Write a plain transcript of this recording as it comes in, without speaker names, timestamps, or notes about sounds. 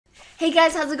Hey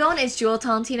guys, how's it going? It's Jewel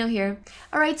Tolentino here.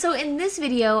 Alright, so in this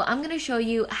video, I'm going to show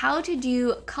you how to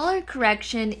do color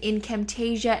correction in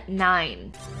Camtasia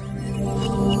 9.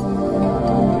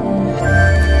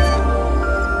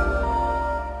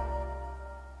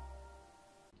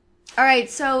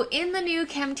 Alright, so in the new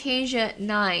Camtasia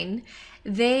 9,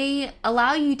 they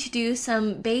allow you to do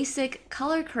some basic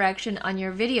color correction on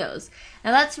your videos.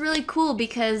 Now that's really cool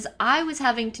because I was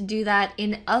having to do that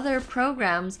in other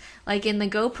programs, like in the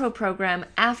GoPro program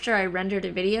after I rendered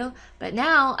a video, but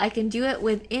now I can do it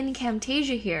within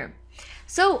Camtasia here.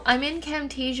 So I'm in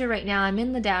Camtasia right now, I'm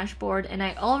in the dashboard, and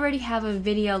I already have a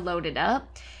video loaded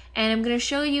up. And I'm going to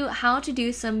show you how to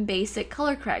do some basic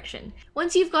color correction.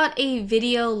 Once you've got a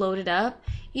video loaded up,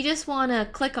 you just want to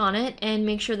click on it and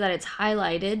make sure that it's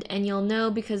highlighted, and you'll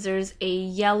know because there's a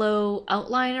yellow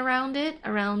outline around it,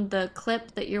 around the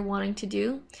clip that you're wanting to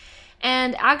do.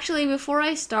 And actually, before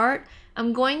I start,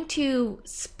 I'm going to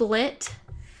split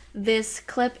this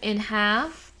clip in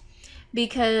half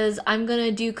because I'm going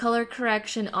to do color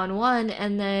correction on one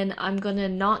and then I'm going to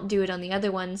not do it on the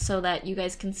other one so that you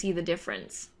guys can see the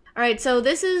difference. Alright, so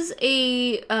this is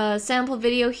a sample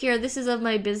video here. This is of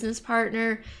my business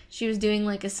partner. She was doing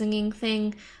like a singing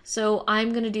thing. So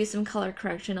I'm going to do some color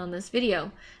correction on this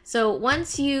video. So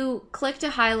once you click to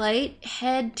highlight,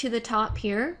 head to the top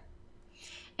here.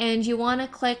 And you want to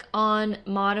click on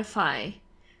Modify.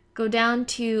 Go down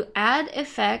to Add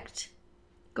Effect.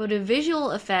 Go to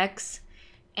Visual Effects.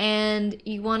 And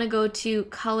you want to go to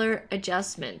Color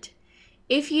Adjustment.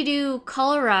 If you do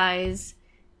Colorize,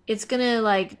 it's gonna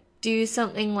like do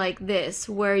something like this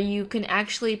where you can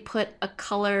actually put a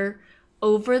color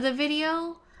over the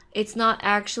video. It's not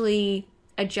actually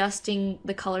adjusting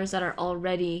the colors that are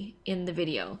already in the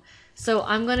video. So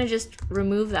I'm gonna just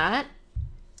remove that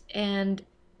and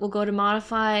we'll go to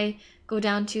Modify, go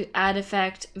down to Add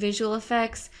Effect, Visual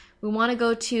Effects. We want to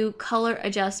go to Color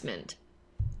Adjustment.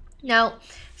 Now,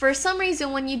 for some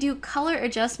reason, when you do color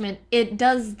adjustment, it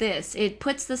does this. It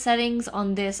puts the settings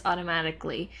on this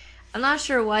automatically. I'm not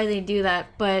sure why they do that,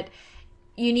 but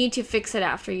you need to fix it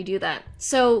after you do that.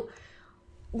 So,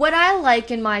 what I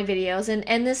like in my videos,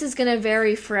 and this is going to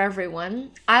vary for everyone,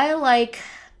 I like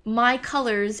my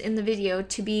colors in the video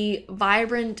to be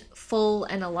vibrant, full,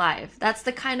 and alive. That's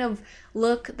the kind of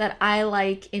look that I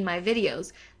like in my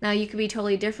videos. Now you could be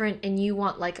totally different and you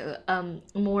want like a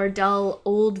more dull,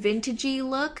 old, vintagey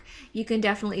look. You can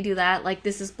definitely do that. Like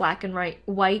this is black and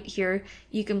white here.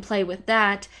 You can play with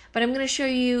that. But I'm going to show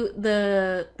you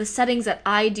the settings that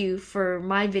I do for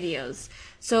my videos.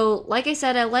 So like I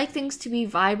said, I like things to be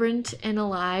vibrant and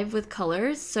alive with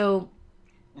colors. So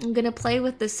I'm going to play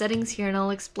with the settings here and I'll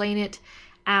explain it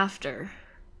after.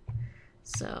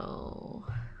 So,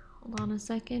 hold on a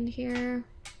second here.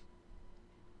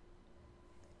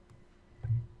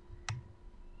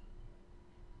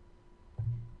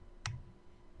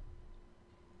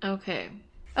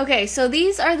 Okay, so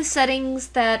these are the settings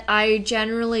that I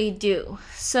generally do.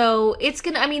 So it's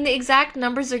gonna, I mean, the exact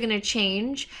numbers are gonna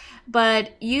change,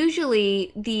 but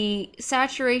usually the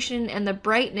saturation and the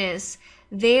brightness,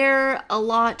 they're a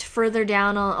lot further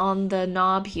down on the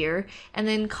knob here, and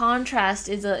then contrast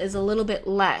is a little bit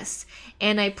less.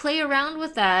 And I play around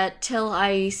with that till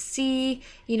I see,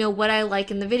 you know, what I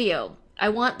like in the video. I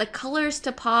want the colors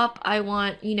to pop, I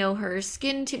want, you know, her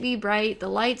skin to be bright, the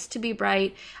lights to be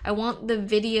bright, I want the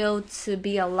video to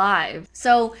be alive.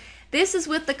 So this is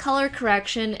with the color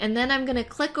correction, and then I'm going to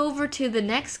click over to the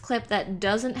next clip that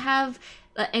doesn't have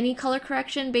any color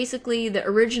correction, basically the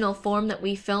original form that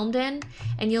we filmed in,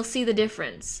 and you'll see the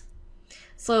difference.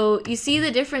 So you see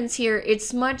the difference here,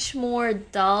 it's much more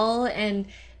dull and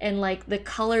like the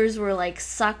colors were like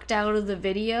sucked out of the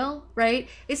video, right?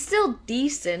 It's still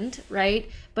decent, right?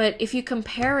 But if you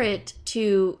compare it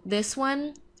to this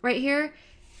one right here,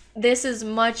 this is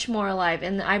much more alive,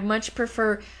 and I much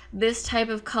prefer this type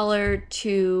of color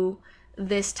to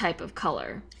this type of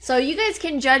color. So you guys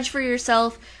can judge for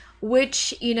yourself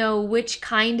which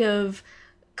kind of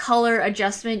color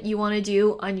adjustment you want to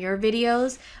do on your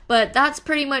videos, but that's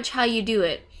pretty much how you do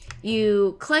it.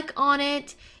 You click on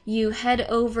it, you head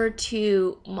over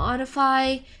to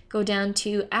Modify, go down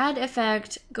to Add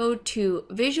Effect, go to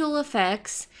Visual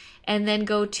Effects, and then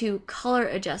go to Color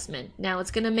Adjustment. Now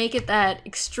it's going to make it that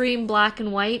extreme black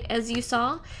and white as you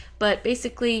saw, but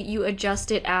basically you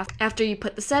adjust it after you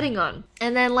put the setting on.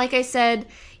 And then like I said,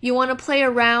 you want to play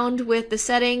around with the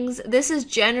settings. This is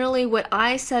generally what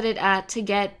I set it at to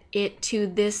get it to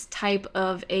this type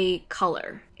of a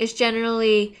color. It's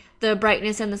generally the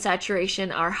brightness and the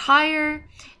saturation are higher,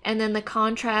 and then the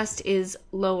contrast is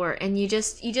lower, and you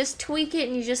just tweak it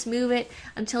and you just move it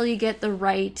until you get the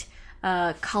right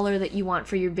color that you want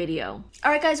for your video.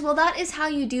 Alright guys, well that is how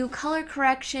you do color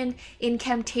correction in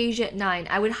Camtasia 9.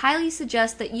 I would highly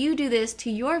suggest that you do this to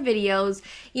your videos.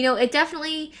 You know, it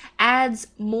definitely adds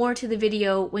more to the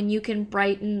video when you can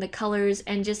brighten the colors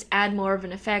and just add more of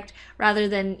an effect rather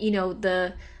than, you know,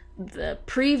 the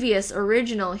previous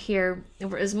original here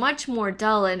is much more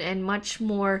dull and much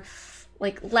more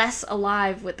like less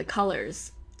alive with the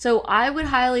colors. So I would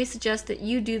highly suggest that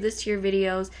you do this to your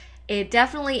videos. It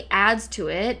definitely adds to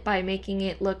it by making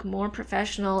it look more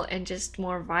professional and just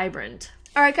more vibrant.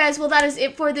 Alright guys, well that is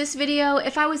it for this video.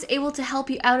 If I was able to help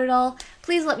you out at all,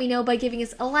 please let me know by giving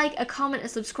us a like, a comment, a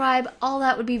subscribe. All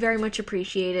that would be very much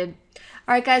appreciated.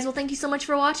 Alright guys, well thank you so much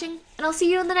for watching, and I'll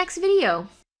see you in the next video.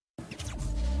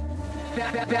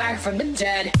 Back from the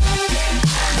dead.